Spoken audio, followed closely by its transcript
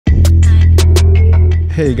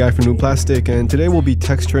Hey, Guy from New Plastic, and today we'll be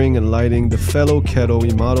texturing and lighting the fellow kettle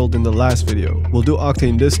we modeled in the last video. We'll do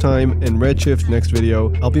Octane this time and Redshift next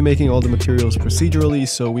video. I'll be making all the materials procedurally,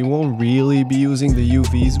 so we won't really be using the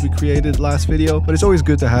UVs we created last video, but it's always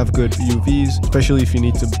good to have good UVs, especially if you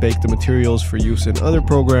need to bake the materials for use in other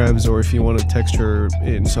programs or if you want to texture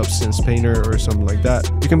in Substance Painter or something like that.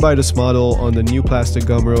 You can buy this model on the New Plastic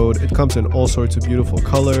Gumroad. It comes in all sorts of beautiful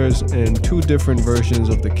colors and 2 different versions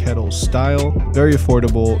of the kettle style. Very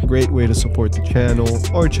affordable, great way to support the channel,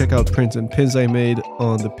 or check out prints and pins I made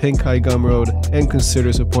on the Pink Eye Gumroad, and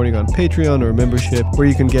consider supporting on Patreon or membership, where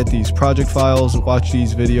you can get these project files, watch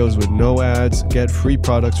these videos with no ads, get free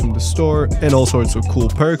products from the store, and all sorts of cool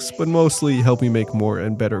perks, but mostly help me make more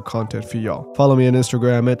and better content for y'all. Follow me on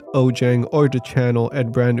Instagram at Ojang or the channel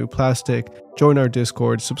at Brand New Plastic. Join our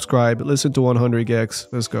Discord, subscribe, listen to 100gex.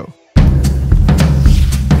 Let's go.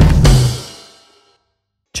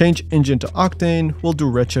 Change engine to Octane. We'll do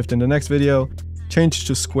Redshift in the next video. Change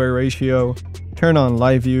to square ratio. Turn on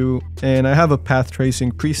live view. And I have a path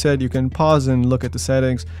tracing preset. You can pause and look at the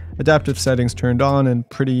settings. Adaptive settings turned on and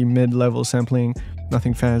pretty mid-level sampling.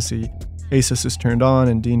 Nothing fancy. ASIS is turned on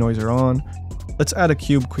and denoise are on. Let's add a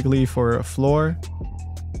cube quickly for a floor.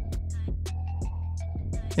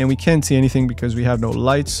 And we can't see anything because we have no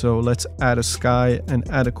lights, so let's add a sky and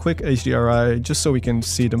add a quick HDRI just so we can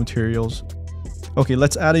see the materials. Okay,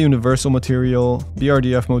 let's add a universal material,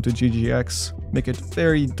 BRDF mode to GGX, make it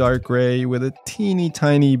very dark gray with a teeny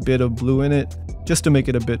tiny bit of blue in it, just to make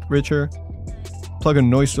it a bit richer. Plug a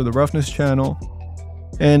noise to the roughness channel.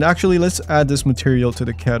 And actually, let's add this material to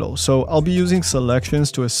the kettle. So I'll be using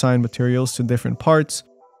selections to assign materials to different parts.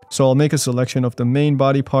 So I'll make a selection of the main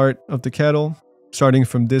body part of the kettle, starting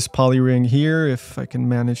from this poly ring here, if I can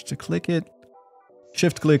manage to click it.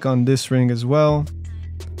 Shift click on this ring as well.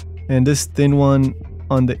 And this thin one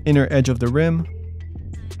on the inner edge of the rim.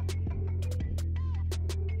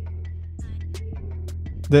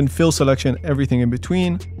 Then fill selection everything in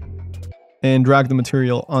between and drag the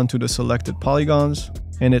material onto the selected polygons,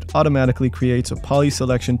 and it automatically creates a poly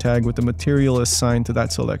selection tag with the material assigned to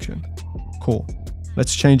that selection. Cool.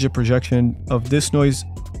 Let's change the projection of this noise.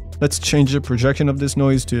 Let's change the projection of this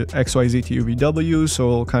noise to XYZ to UVW so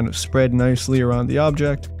it'll kind of spread nicely around the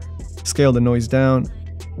object. Scale the noise down.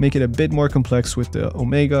 Make it a bit more complex with the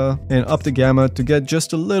omega, and up the gamma to get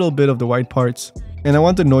just a little bit of the white parts. And I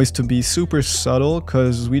want the noise to be super subtle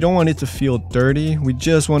because we don't want it to feel dirty. We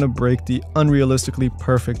just want to break the unrealistically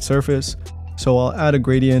perfect surface. So I'll add a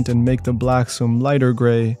gradient and make the black some lighter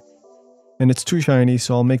gray. And it's too shiny,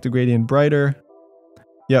 so I'll make the gradient brighter.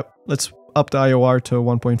 Yep, let's up the IOR to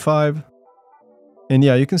 1.5. And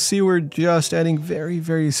yeah, you can see we're just adding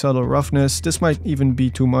very subtle roughness. This might even be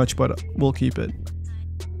too much, but we'll keep it.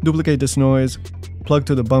 Duplicate this noise, plug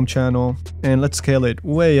to the bump channel, and let's scale it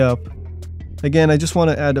way up. Again, I just want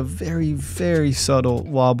to add a very subtle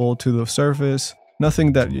wobble to the surface.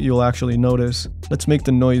 Nothing that you'll actually notice. Let's make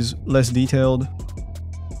the noise less detailed.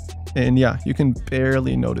 And yeah, you can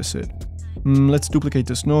barely notice it. Let's duplicate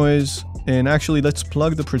this noise, and actually let's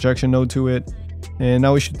plug the projection node to it. And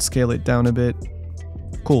now we should scale it down a bit.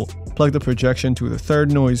 Cool. Plug the projection to the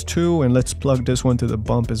third noise too, and let's plug this one to the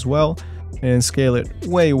bump as well. And scale it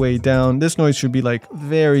way down. This noise should be like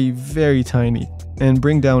very tiny, and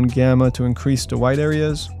bring down gamma to increase the white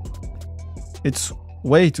areas. It's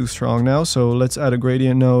way too strong now, so let's add a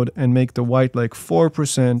gradient node and make the white like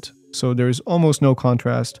 4%, so there's almost no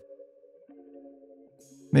contrast.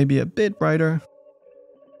 Maybe a bit brighter.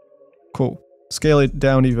 Cool. Scale it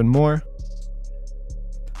down even more.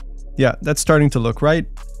 Yeah, that's starting to look right.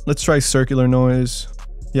 Let's try circular noise.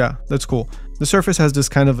 Yeah, that's cool. The surface has this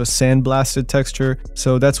kind of a sandblasted texture,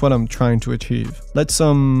 so that's what I'm trying to achieve. Let's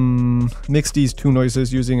mix these 2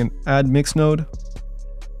 noises using an add mix node.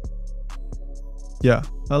 Yeah,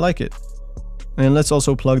 I like it. And let's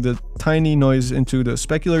also plug the tiny noise into the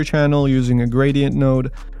specular channel using a gradient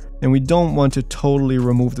node. And we don't want to totally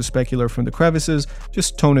remove the specular from the crevices,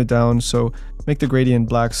 just tone it down, so make the gradient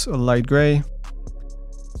blacks a light gray.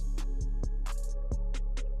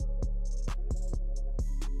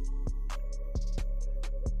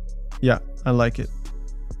 Yeah, I like it.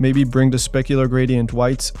 Maybe bring the specular gradient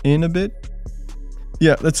whites in a bit.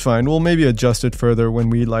 Yeah, that's fine. We'll maybe adjust it further when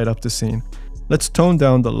we light up the scene. Let's tone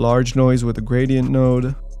down the large noise with a gradient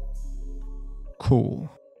node. Cool.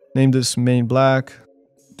 Name this main black.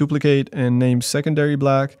 Duplicate and name secondary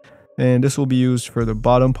black. And this will be used for the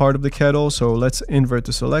bottom part of the kettle. So let's invert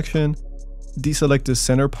the selection. Deselect the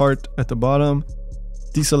center part at the bottom.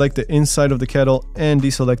 deselect the inside of the kettle and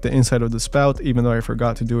deselect the inside of the spout, even though I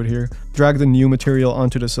forgot to do it here. Drag the new material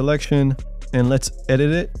onto the selection and let's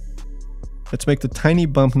edit it. Let's make the tiny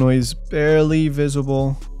bump noise barely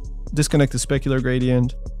visible. Disconnect the specular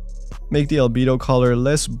gradient. Make the albedo color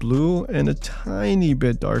less blue and a tiny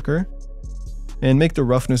bit darker. And make the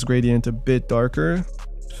roughness gradient a bit darker,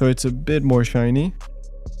 so it's a bit more shiny.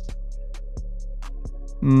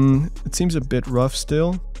 It seems a bit rough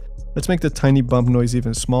still. Let's make the tiny bump noise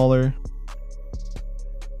even smaller.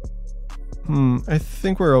 I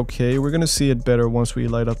think we're okay. We're gonna see it better once we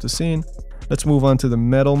light up the scene. Let's move on to the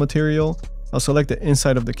metal material. I'll select the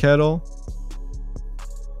inside of the kettle.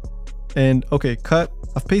 And okay, cut.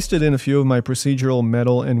 I've pasted in a few of my procedural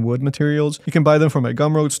metal and wood materials. You can buy them from my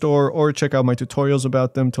Gumroad store or check out my tutorials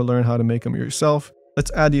about them to learn how to make them yourself.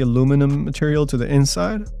 Let's add the aluminum material to the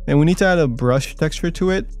inside. And we need to add a brush texture to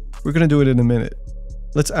it. We're gonna do it in a minute.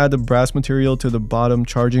 Let's add the brass material to the bottom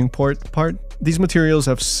charging port part. These materials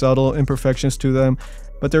have subtle imperfections to them,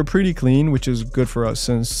 but they're pretty clean, which is good for us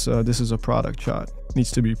since this is a product shot. It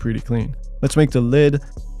needs to be pretty clean. Let's make the lid,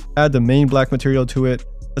 add the main black material to it.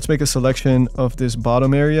 Let's make a selection of this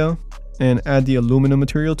bottom area and add the aluminum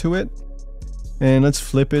material to it. And let's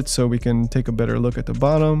flip it so we can take a better look at the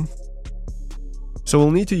bottom. So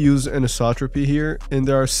we'll need to use anisotropy here, and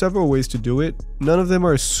there are several ways to do it. None of them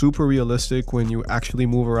are super realistic when you actually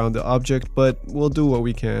move around the object, but we'll do what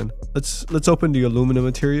we can. Let's open the aluminum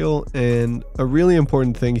material, and a really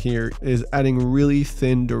important thing here is adding really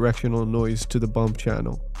thin directional noise to the bump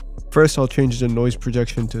channel. First, I'll change the noise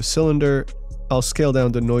projection to cylinder. I'll scale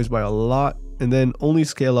down the noise by a lot and then only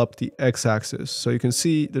scale up the x-axis. So you can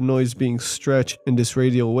see the noise being stretched in this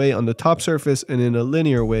radial way on the top surface and in a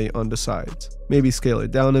linear way on the sides. Maybe scale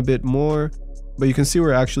it down a bit more, but you can see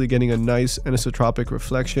we're actually getting a nice anisotropic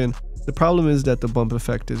reflection. The problem is that the bump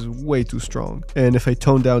effect is way too strong. And if I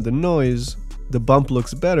tone down the noise, the bump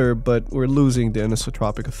looks better, but we're losing the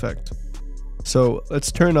anisotropic effect. So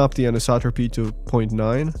let's turn up the anisotropy to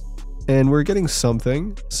 0.9. And we're getting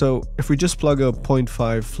something. So if we just plug a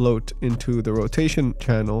 0.5 float into the rotation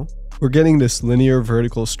channel, we're getting this linear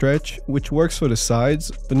vertical stretch, which works for the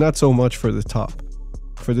sides, but not so much for the top.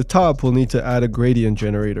 For the top, we'll need to add a gradient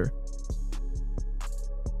generator.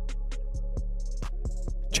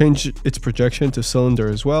 Change its projection to cylinder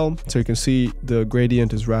as well, so you can see the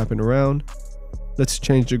gradient is wrapping around. Let's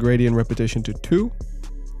change the gradient repetition to 2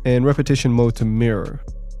 and repetition mode to mirror.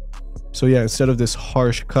 So yeah, instead of this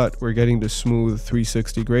harsh cut, we're getting the smooth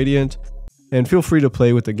 360 gradient. And feel free to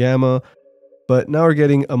play with the gamma, but now we're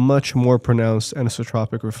getting a much more pronounced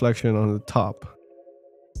anisotropic reflection on the top.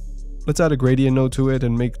 Let's add a gradient node to it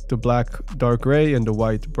and make the black dark gray and the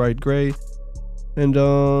white bright gray. And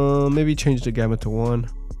maybe change the gamma to 1.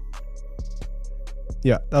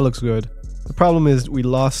 Yeah, that looks good. The problem is we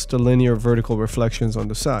lost the linear vertical reflections on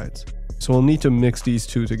the sides. So we'll need to mix these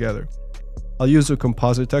two together. I'll use a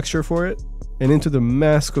composite texture for it, and into the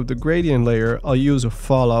mask of the gradient layer, I'll use a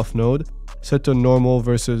fall off node set to normal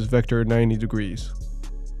versus vector 90 degrees.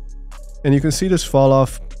 And you can see this fall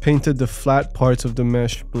off painted the flat parts of the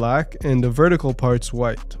mesh black and the vertical parts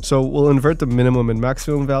white. So we'll invert the minimum and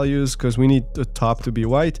maximum values because we need the top to be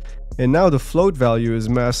white. And now the float value is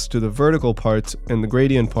masked to the vertical parts and the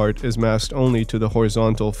gradient part is masked only to the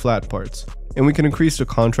horizontal flat parts. And we can increase the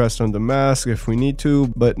contrast on the mask if we need to,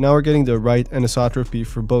 but now we're getting the right anisotropy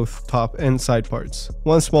for both top and side parts.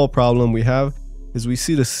 One small problem we have is we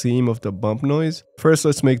see the seam of the bump noise. First,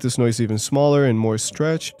 let's make this noise even smaller and more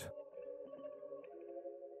stretched.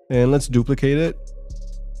 And let's duplicate it.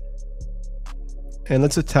 And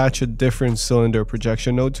let's attach a different cylinder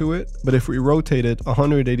projection node to it. But if we rotate it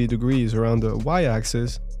 180 degrees around the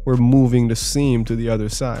y-axis, we're moving the seam to the other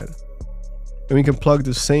side. And we can plug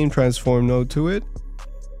the same transform node to it.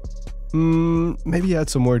 Maybe add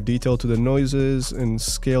some more detail to the noises and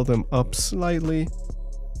scale them up slightly.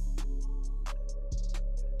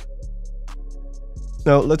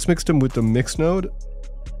 Now let's mix them with the mix node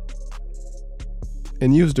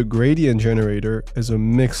and use the gradient generator as a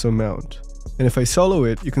mix amount. And if I solo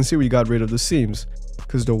it, you can see we got rid of the seams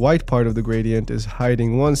because the white part of the gradient is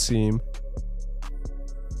hiding one seam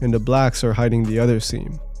and the blacks are hiding the other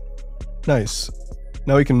seam. Nice.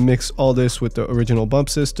 Now we can mix all this with the original bump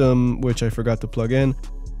system, which I forgot to plug in.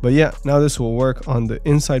 But yeah, now this will work on the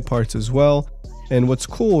inside parts as well. And what's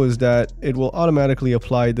cool is that it will automatically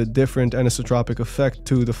apply the different anisotropic effect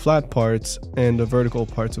to the flat parts and the vertical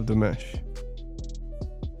parts of the mesh.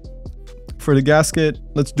 For the gasket,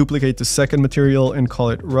 let's duplicate the second material and call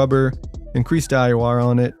it rubber. Increase the IOR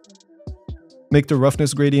on it. Make the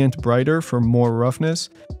roughness gradient brighter for more roughness.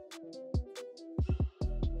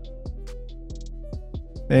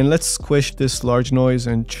 And let's squish this large noise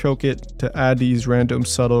and choke it to add these random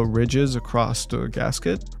subtle ridges across the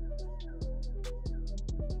gasket.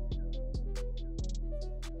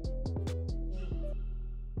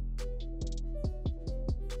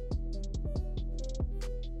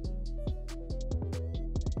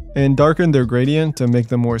 and darken their gradient to make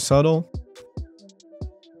them more subtle.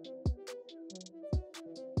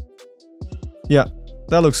 Yeah,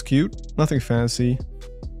 that looks cute, nothing fancy.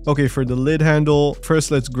 Okay, for the lid handle, first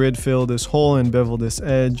let's grid fill this hole and bevel this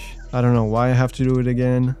edge. I don't know why I have to do it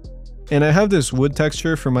again. And I have this wood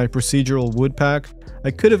texture for my procedural wood pack.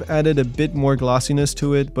 I could have added a bit more glossiness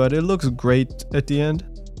to it, but it looks great at the end.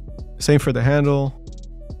 Same for the handle.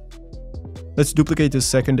 Let's duplicate this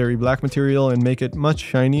secondary black material and make it much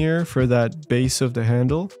shinier for that base of the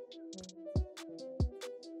handle.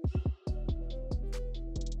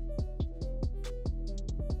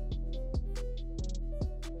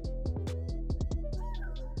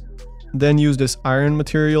 Then use this iron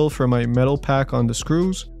material for my metal pack on the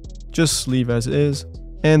screws. Just leave as is.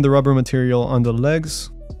 And the rubber material on the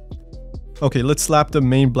legs. Okay, let's slap the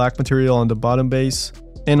main black material on the bottom base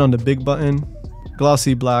and on the big button.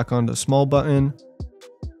 Glossy black on the small button.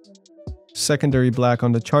 Secondary black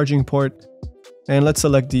on the charging port. And let's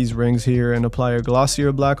select these rings here and apply a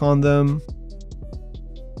glossier black on them.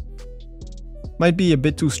 Might be a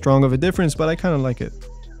bit too strong of a difference, but I kind of like it.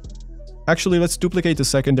 Actually, let's duplicate the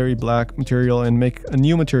secondary black material and make a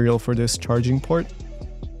new material for this charging port.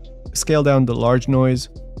 Scale down the large noise.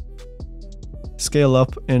 Scale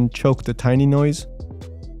up and choke the tiny noise.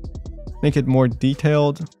 Make it more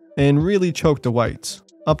detailed and really choke the whites.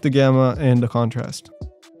 Up the gamma and the contrast.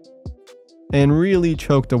 And really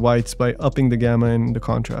choke the whites by upping the gamma and the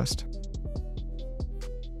contrast.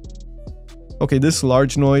 Okay, this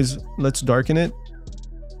large noise, let's darken it.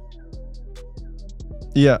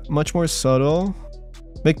 Yeah, much more subtle.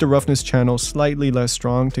 Make the roughness channel slightly less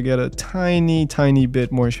strong to get a tiny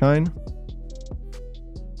bit more shine.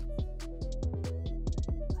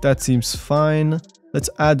 That seems fine. Let's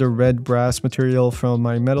add the red brass material from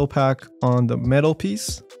my metal pack on the metal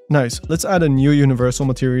piece. Nice. Let's add a new universal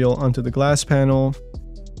material onto the glass panel.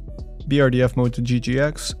 BRDF mode to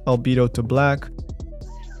GGX, albedo to black.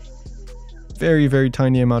 Very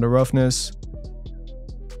tiny amount of roughness.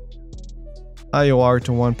 IOR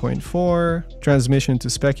to 1.4, transmission to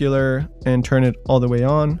specular, and turn it all the way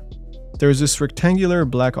on. There's this rectangular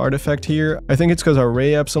black artifact here. I think it's because our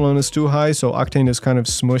ray epsilon is too high, so Octane is kind of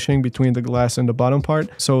smushing between the glass and the bottom part.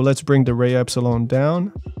 So let's bring the ray epsilon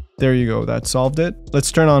down. There you go, that solved it.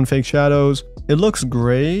 Let's turn on fake shadows. It looks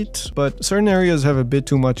great, but certain areas have a bit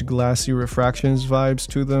too much glassy refractions vibes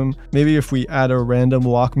to them. Maybe if we add a random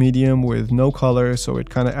walk medium with no color, so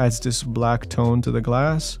it kind of adds this black tone to the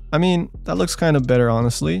glass. I mean, that looks kind of better,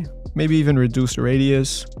 honestly. Maybe even reduce the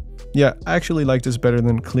radius. Yeah, I actually like this better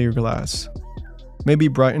than clear glass. Maybe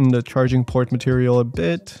brighten the charging port material a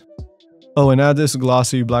bit. Oh, and add this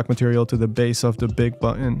glossy black material to the base of the big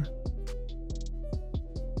button.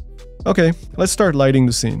 Okay, let's start lighting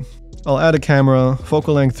the scene. I'll add a camera,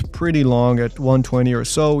 focal length pretty long at 120 or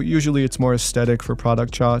so. Usually it's more aesthetic for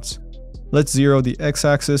product shots. Let's zero the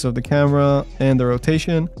x-axis of the camera and the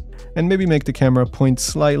rotation, and maybe make the camera point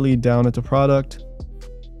slightly down at the product.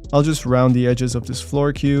 I'll just round the edges of this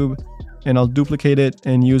floor cube, and I'll duplicate it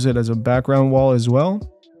and use it as a background wall as well.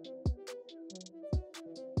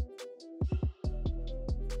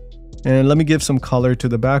 And let me give some color to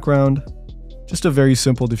the background. Just a very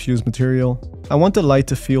simple diffuse material. I want the light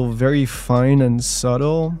to feel very fine and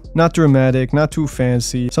subtle, not dramatic, not too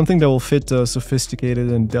fancy, something that will fit the sophisticated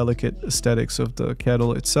and delicate aesthetics of the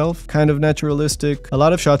kettle itself. Kind of naturalistic. A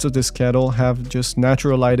lot of shots of this kettle have just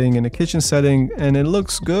natural lighting in a kitchen setting and it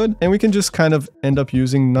looks good, and we can just kind of end up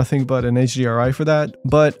using nothing but an HDRI for that.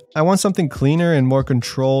 But I want something cleaner and more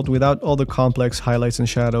controlled without all the complex highlights and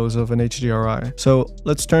shadows of an HDRI. So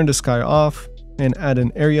let's turn the sky off and add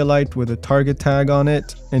an area light with a target tag on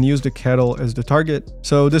it and use the kettle as the target.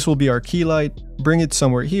 So this will be our key light. Bring it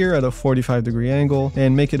somewhere here at a 45-degree angle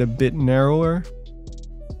and make it a bit narrower.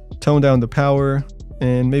 Tone down the power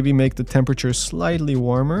and maybe make the temperature slightly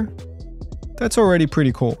warmer. That's already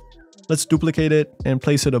pretty cool. Let's duplicate it and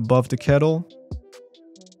place it above the kettle.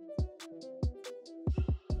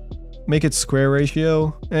 Make it square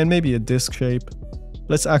ratio and maybe a disc shape.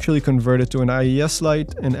 Let's actually convert it to an IES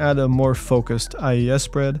light and add a more focused IES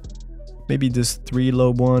spread. Maybe this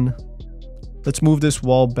 3-lobe one. Let's move this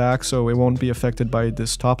wall back so it won't be affected by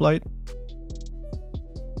this top light.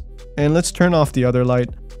 And let's turn off the other light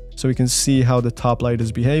so we can see how the top light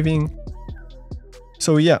is behaving.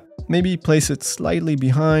 So yeah, maybe place it slightly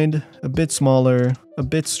behind, a bit smaller, a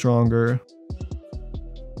bit stronger.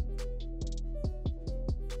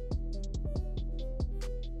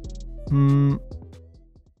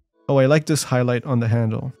 Oh, I like this highlight on the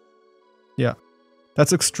handle. Yeah,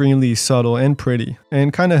 That's extremely subtle and pretty,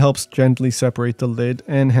 and kind of helps gently separate the lid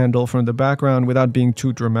and handle from the background without being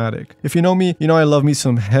too dramatic. If you know me, you know I love me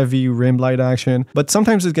some heavy rim light action, but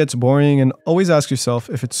sometimes it gets boring, and always ask yourself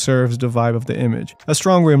if it serves the vibe of the image. A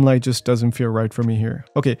strong rim light just doesn't feel right for me here.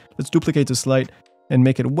 Okay, let's duplicate this light and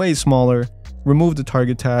make it way smaller. Remove the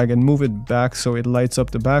target tag and move it back so it lights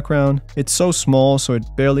up the background. It's so small so it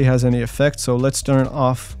barely has any effect, so let's turn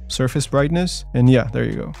off surface brightness, and yeah, there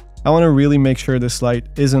you go. I want to really make sure this light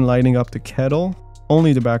isn't lighting up the kettle,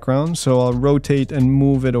 only the background, so I'll rotate and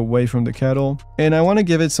move it away from the kettle. And I want to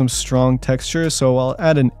give it some strong texture, so I'll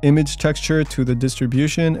add an image texture to the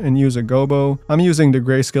distribution and use a gobo. I'm using the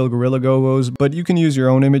Grayscale Gorilla Gobos, but you can use your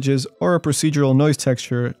own images or a procedural noise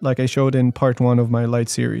texture like I showed in part 1 of my light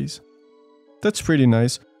series. That's pretty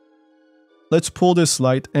nice. Let's pull this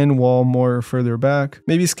light and wall more further back,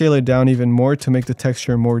 maybe scale it down even more to make the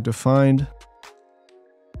texture more defined.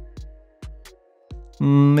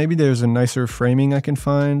 Maybe there's a nicer framing I can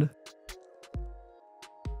find.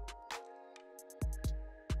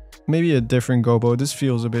 Maybe a different gobo, this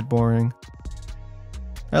feels a bit boring.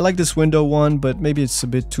 I like this window one, but maybe it's a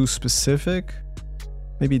bit too specific.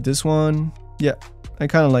 Maybe this one. Yeah, I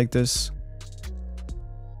kind of like this.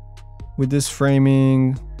 With this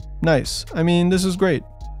framing, nice. I mean, this is great.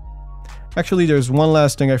 Actually, there's one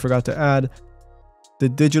last thing I forgot to add. The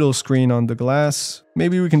digital screen on the glass.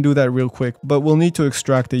 Maybe we can do that real quick, but we'll need to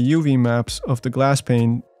extract the UV maps of the glass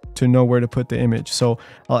pane to know where to put the image. So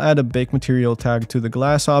I'll add a bake material tag to the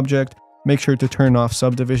glass object. Make sure to turn off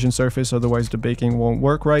subdivision surface, otherwise the baking won't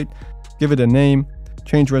work right. Give it a name,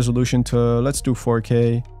 change resolution to, let's do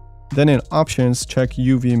 4K. Then in options, check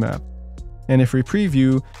UV map. And if we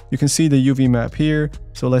preview, you can see the UV map here.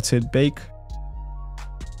 So let's hit bake.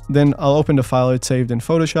 Then I'll open the file it saved in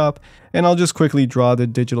Photoshop, and I'll just quickly draw the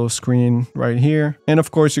digital screen right here. And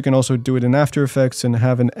of course, you can also do it in After Effects and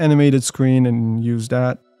have an animated screen and use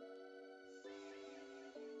that.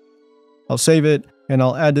 I'll save it, and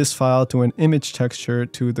I'll add this file to an image texture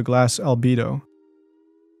to the glass albedo.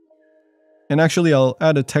 And actually, I'll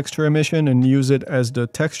add a texture emission and use it as the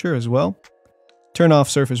texture as well. Turn off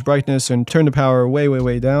surface brightness and turn the power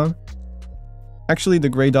way down. Actually, the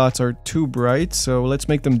gray dots are too bright, so let's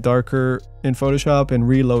make them darker in Photoshop and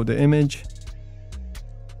reload the image.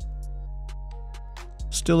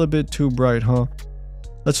 Still a bit too bright, huh?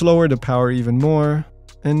 Let's lower the power even more,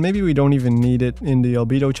 and maybe we don't even need it in the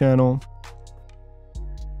albedo channel.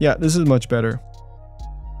 Yeah, this is much better.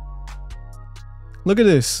 Look at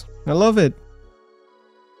this, I love it.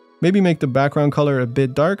 Maybe make the background color a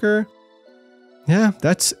bit darker. Yeah,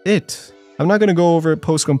 that's it. I'm not going to go over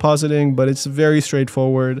post-compositing, but it's very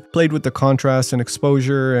straightforward. Played with the contrast and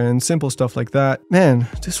exposure and simple stuff like that. Man,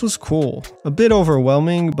 this was cool. A bit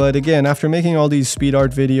overwhelming, but again, after making all these speed art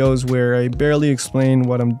videos where I barely explain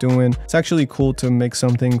what I'm doing, it's actually cool to make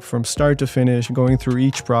something from start to finish, going through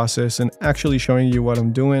each process and actually showing you what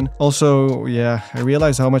I'm doing. Also, yeah, I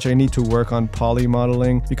realize how much I need to work on poly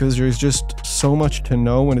modeling because there's just so much to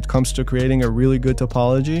know when it comes to creating a really good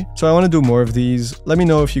topology. So I want to do more of these. Let me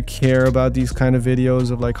know if you care about these kind of videos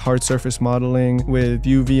of like hard surface modeling with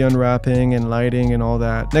UV unwrapping and lighting and all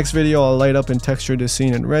that. Next video, I'll light up and texture this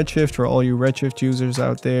scene in Redshift for all you Redshift users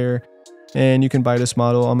out there. And you can buy this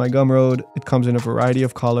model on my Gumroad. It comes in a variety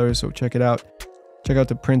of colors, so check it out. Check out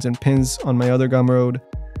the prints and pins on my other Gumroad.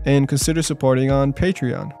 And consider supporting on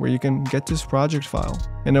Patreon, where you can get this project file.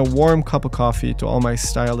 And a warm cup of coffee to all my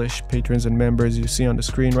stylish patrons and members you see on the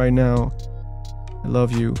screen right now. I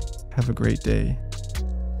love you. Have a great day.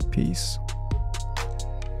 Peace.